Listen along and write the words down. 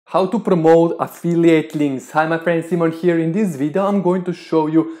How to promote affiliate links. Hi my friend, Simon here. In this video I'm going to show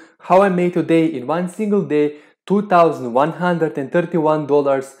you how I made today in one single day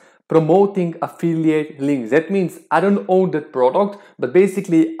 $2,131 promoting affiliate links. That means I don't own that product, but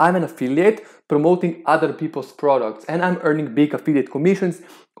basically I'm an affiliate promoting other people's products, and I'm earning big affiliate commissions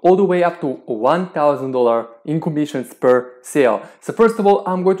all the way up to $1,000 in commissions per sale. So first of all,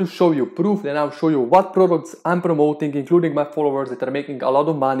 I'm going to show you proof, then I'll show you what products I'm promoting, including my followers that are making a lot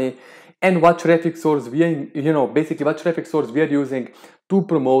of money, and what traffic source we are, basically what traffic source we are using to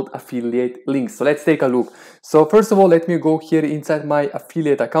promote affiliate links. So let's take a look. So first of all, let me go here inside my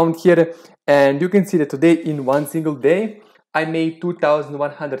affiliate account here, and you can see that today in one single day, I made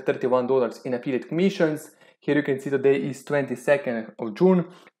 $2,131 in affiliate commissions. Here you can see today is 22nd of June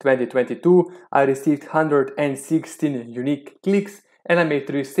 2022. I received 116 unique clicks, and I made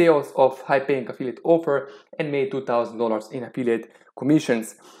 3 sales of high-paying affiliate offer and made $2,000 in affiliate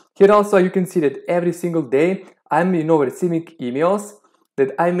commissions. Here also you can see that every single day I'm receiving emails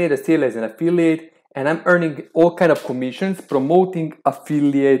that I made a sale as an affiliate, and I'm earning all kind of commissions promoting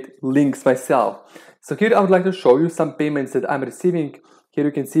affiliate links myself. So here I would like to show you some payments that I'm receiving. Here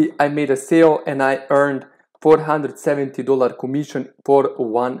you can see I made a sale and I earned $470 commission for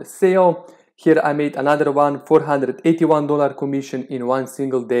one sale. Here I made another one, $481 commission in one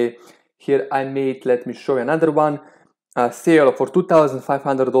single day. Here I made, let me show you another one, a sale for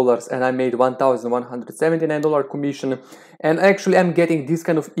 $2,500, and I made $1,179 commission. And actually I'm getting these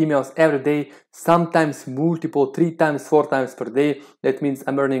kind of emails every day, sometimes multiple, 3 times, 4 times per day. That means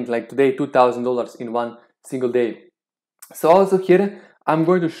I'm earning like today $2,000 in one single day. So also here I'm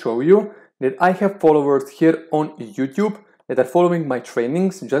going to show you that I have followers here on YouTube that are following my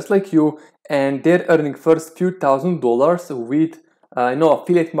trainings just like you, and they're earning first few $1,000s with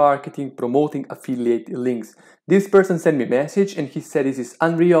affiliate marketing, promoting affiliate links. This person sent me a message and he said, this is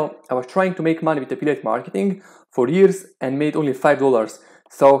unreal. I was trying to make money with affiliate marketing for years and made only $5.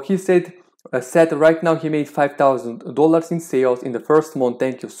 So he said right now he made $5,000 in sales in the first month.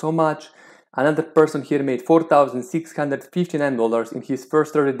 Thank you so much. Another person here made $4,659 in his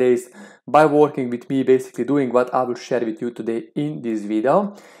first 30 days by working with me, basically doing what I will share with you today in this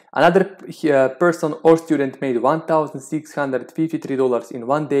video. Another person or student made $1,653 in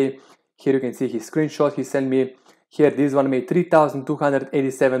one day. Here you can see his screenshot he sent me. Here this one made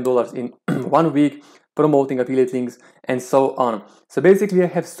 $3,287 in 1 week promoting affiliate links, and so on. So basically I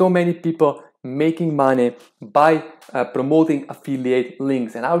have so many people making money by promoting affiliate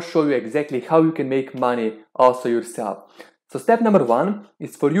links, and I'll show you exactly how you can make money also yourself. So step number 1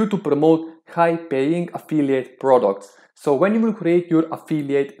 is for you to promote high paying affiliate products. So when you will create your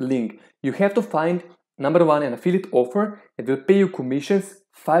affiliate link, you have to find, number 1, an affiliate offer that will pay you commissions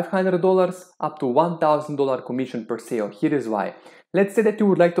 $500 up to $1,000 commission per sale. Here is why. Let's say that you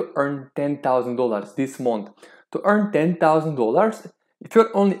would like to earn $10,000 this month. To earn $10,000, if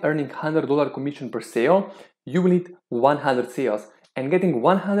you're only earning $100 commission per sale, you will need 100 sales. And getting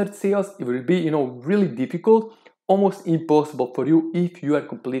 100 sales, it will be, really difficult, almost impossible for you if you are a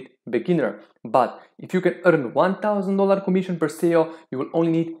complete beginner. But if you can earn $1,000 commission per sale, you will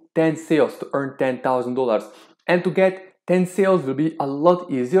only need 10 sales to earn $10,000. And to get 10 sales will be a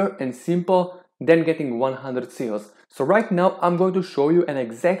lot easier and simple than getting 100 sales. So right now I'm going to show you an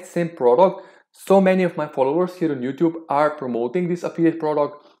exact same product. So many of my followers here on YouTube are promoting this affiliate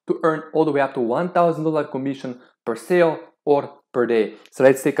product to earn all the way up to $1,000 commission per sale or per day. So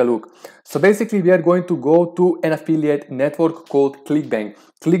let's take a look. So basically we are going to go to an affiliate network called ClickBank.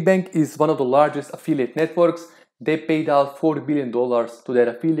 ClickBank is one of the largest affiliate networks. They paid out $4 billion to their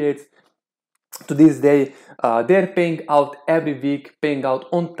affiliates. To this day, they're paying out every week, paying out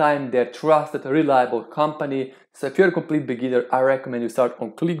on time. They're trusted, reliable company. So if you're a complete beginner, I recommend you start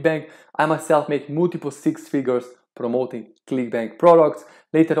on ClickBank. I myself make multiple 6 figures promoting ClickBank products.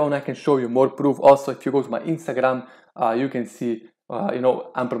 Later on, I can show you more proof. Also, if you go to my Instagram, you can see,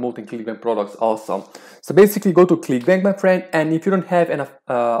 I'm promoting ClickBank products also. So basically go to ClickBank, my friend. And if you don't have an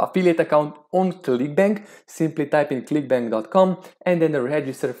affiliate account on ClickBank, simply type in clickbank.com and then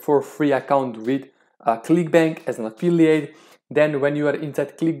register for free account with ClickBank as an affiliate. Then when you are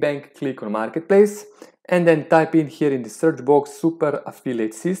inside ClickBank, click on Marketplace and then type in here in the search box, Super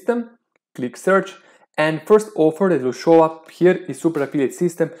Affiliate System, click search. And first offer that will show up here is Super Affiliate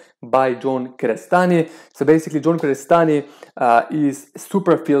System by John Crestani. So basically John Crestani is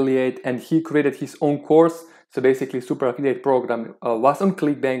super affiliate and he created his own course. So basically Super Affiliate program was on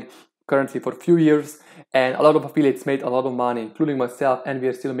ClickBank currently for a few years, and a lot of affiliates made a lot of money, including myself, and we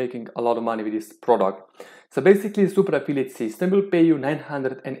are still making a lot of money with this product. So basically, Super Affiliate System will pay you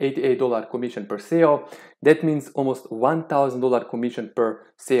 $988 commission per sale. That means almost $1,000 commission per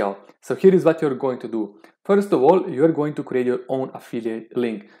sale. So here is what you're going to do. First of all, you're going to create your own affiliate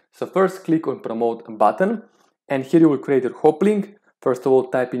link. So first click on promote button, and here you will create your hop link. First of all,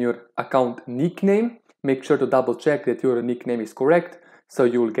 type in your account nickname. Make sure to double check that your nickname is correct, so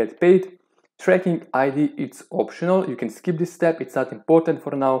you will get paid. Tracking ID, it's optional. You can skip this step, it's not important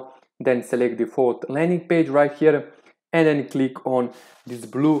for now. Then select default landing page right here, and then click on this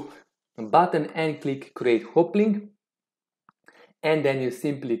blue button and click create hop link. And then you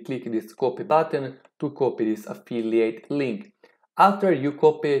simply click this copy button to copy this affiliate link. After you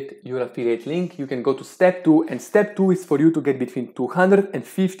copied your affiliate link, you can go to step 2, and step 2 is for you to get between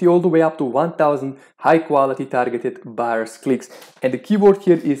 250 all the way up to 1000 high quality targeted buyers clicks. And the keyword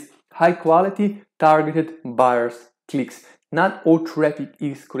here is high quality targeted buyers clicks. Not all traffic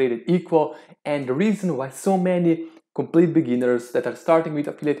is created equal, and the reason why so many complete beginners that are starting with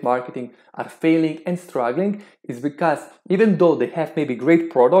affiliate marketing are failing and struggling is because even though they have maybe great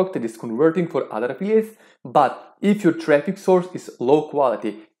product that is converting for other affiliates, but if your traffic source is low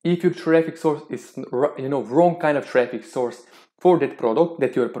quality, if your traffic source is wrong kind of traffic source for that product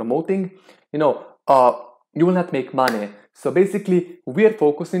that you're promoting, you will not make money. So basically, we are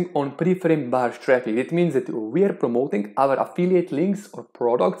focusing on pre-framed buyers traffic. It means that we are promoting our affiliate links or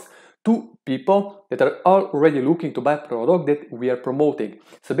products to people that are already looking to buy a product that we are promoting.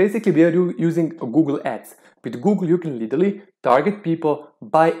 So basically, we are using Google Ads. With Google, you can literally target people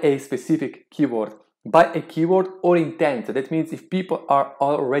by a specific keyword, by a keyword or intent. So that means if people are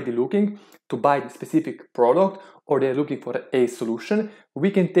already looking to buy the specific product or they're looking for a solution,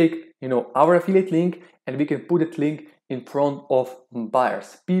 we can take our affiliate link and we can put that link in front of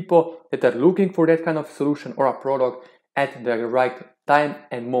buyers, people that are looking for that kind of solution or a product at the right time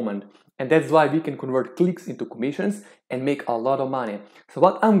and moment. And that's why we can convert clicks into commissions and make a lot of money. So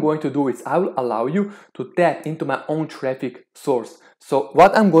what I'm going to do is I will allow you to tap into my own traffic source. So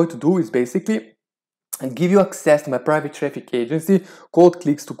what I'm going to do is basically give you access to my private traffic agency called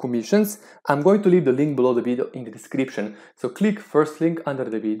Clicks to Commissions. I'm going to leave the link below the video in the description. So click first link under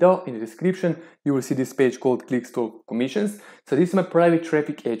the video in the description. You will see this page called Clicks to Commissions. So this is my private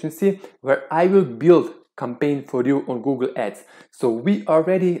traffic agency where I will build campaign for you on Google Ads. So we are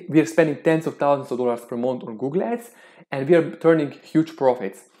spending tens of thousands of dollars per month on Google Ads, and we are turning huge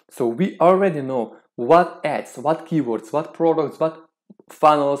profits. So we already know what ads, what keywords, what products, what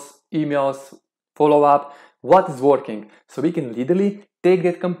funnels, emails, follow up, what is working. So we can literally take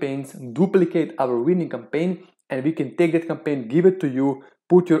that campaigns, duplicate our winning campaign, and we can take that campaign, give it to you,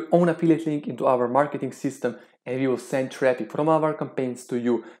 put your own affiliate link into our marketing system, and we will send traffic from our campaigns to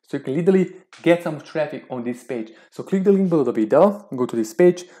you. So you can literally get some traffic on this page. So click the link below the video, go to this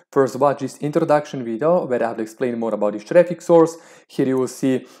page, first watch this introduction video where I will explain more about this traffic source. Here you will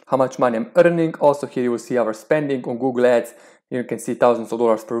see how much money I'm earning. Also here you will see our spending on Google Ads. You can see thousands of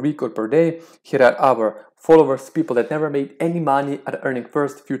dollars per week or per day. Here are our followers, people that never made any money are earning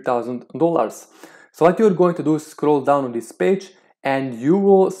first few $1,000s. So what you're going to do is scroll down on this page and you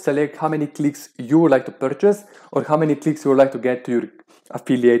will select how many clicks you would like to purchase or how many clicks you would like to get to your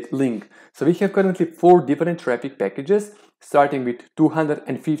affiliate link. So we have currently 4 different traffic packages, starting with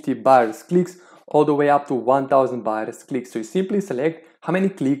 250 buyers clicks all the way up to 1000 buyers clicks. So you simply select how many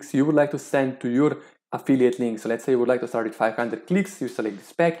clicks you would like to send to your affiliate link. So let's say you would like to start with 500 clicks. You select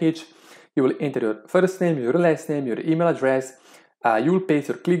this package. You will enter your first name, your last name, your email address. You will paste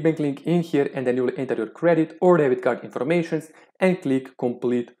your ClickBank link in here, and then you will enter your credit or debit card information and click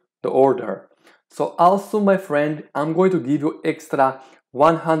complete the order. So also, my friend, I'm going to give you extra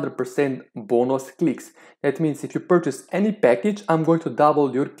 100% bonus clicks. That means if you purchase any package, I'm going to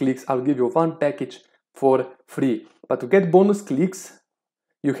double your clicks. I'll give you 1 package for free. But to get bonus clicks,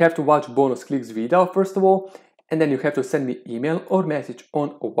 you have to watch bonus clicks video first of all, and then you have to send me email or message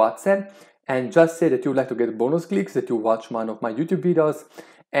on WhatsApp and just say that you would like to get bonus clicks, that you watch one of my YouTube videos,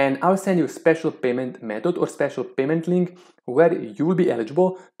 and I'll send you a special payment method or special payment link where you will be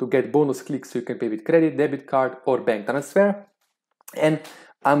eligible to get bonus clicks so you can pay with credit, debit card or bank transfer. And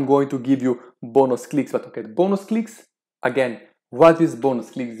I'm going to give you bonus clicks. But to get bonus clicks, again, watch this bonus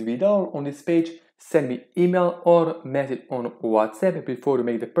clicks video on this page, send me email or message on WhatsApp before you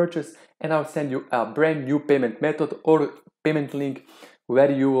make the purchase, and I'll send you a brand new payment method or payment link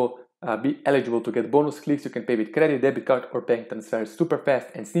where you will be eligible to get bonus clicks. You can pay with credit, debit card or bank transfer. Super fast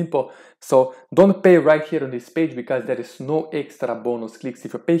and simple. So don't pay right here on this page because there is no extra bonus clicks.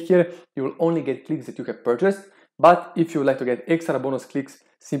 If you pay here, you will only get clicks that you have purchased. But if you would like to get extra bonus clicks,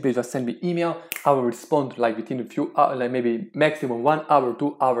 simply just send me email. I will respond like within a few hours, like maybe maximum 1 hour,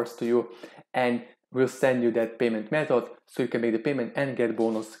 2 hours to you, and will send you that payment method so you can make the payment and get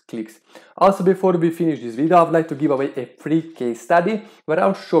bonus clicks. Also, before we finish this video, I'd like to give away a free case study where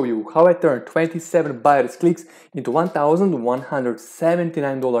I'll show you how I turned 27 buyers clicks into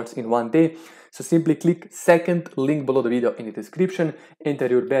 $1,179 in one day. So simply click second link below the video in the description, enter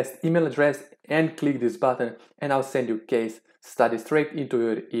your best email address and click this button, and I'll send you case study straight into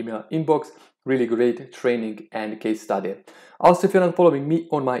your email inbox. Really great training and case study. Also, if you're not following me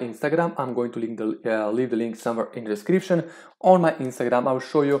on my Instagram, I'm going to leave the link somewhere in the description. On my Instagram, I'll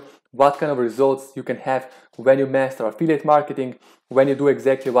show you what kind of results you can have when you master affiliate marketing, when you do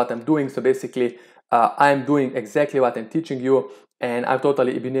exactly what I'm doing. So basically, I'm doing exactly what I'm teaching you, and I've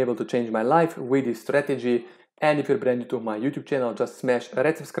totally been able to change my life with this strategy. And if you're brand new to my YouTube channel, just smash the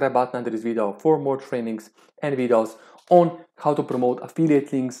red subscribe button under this video for more trainings and videos on how to promote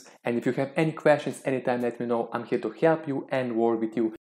affiliate links. And if you have any questions anytime, let me know. I'm here to help you and work with you.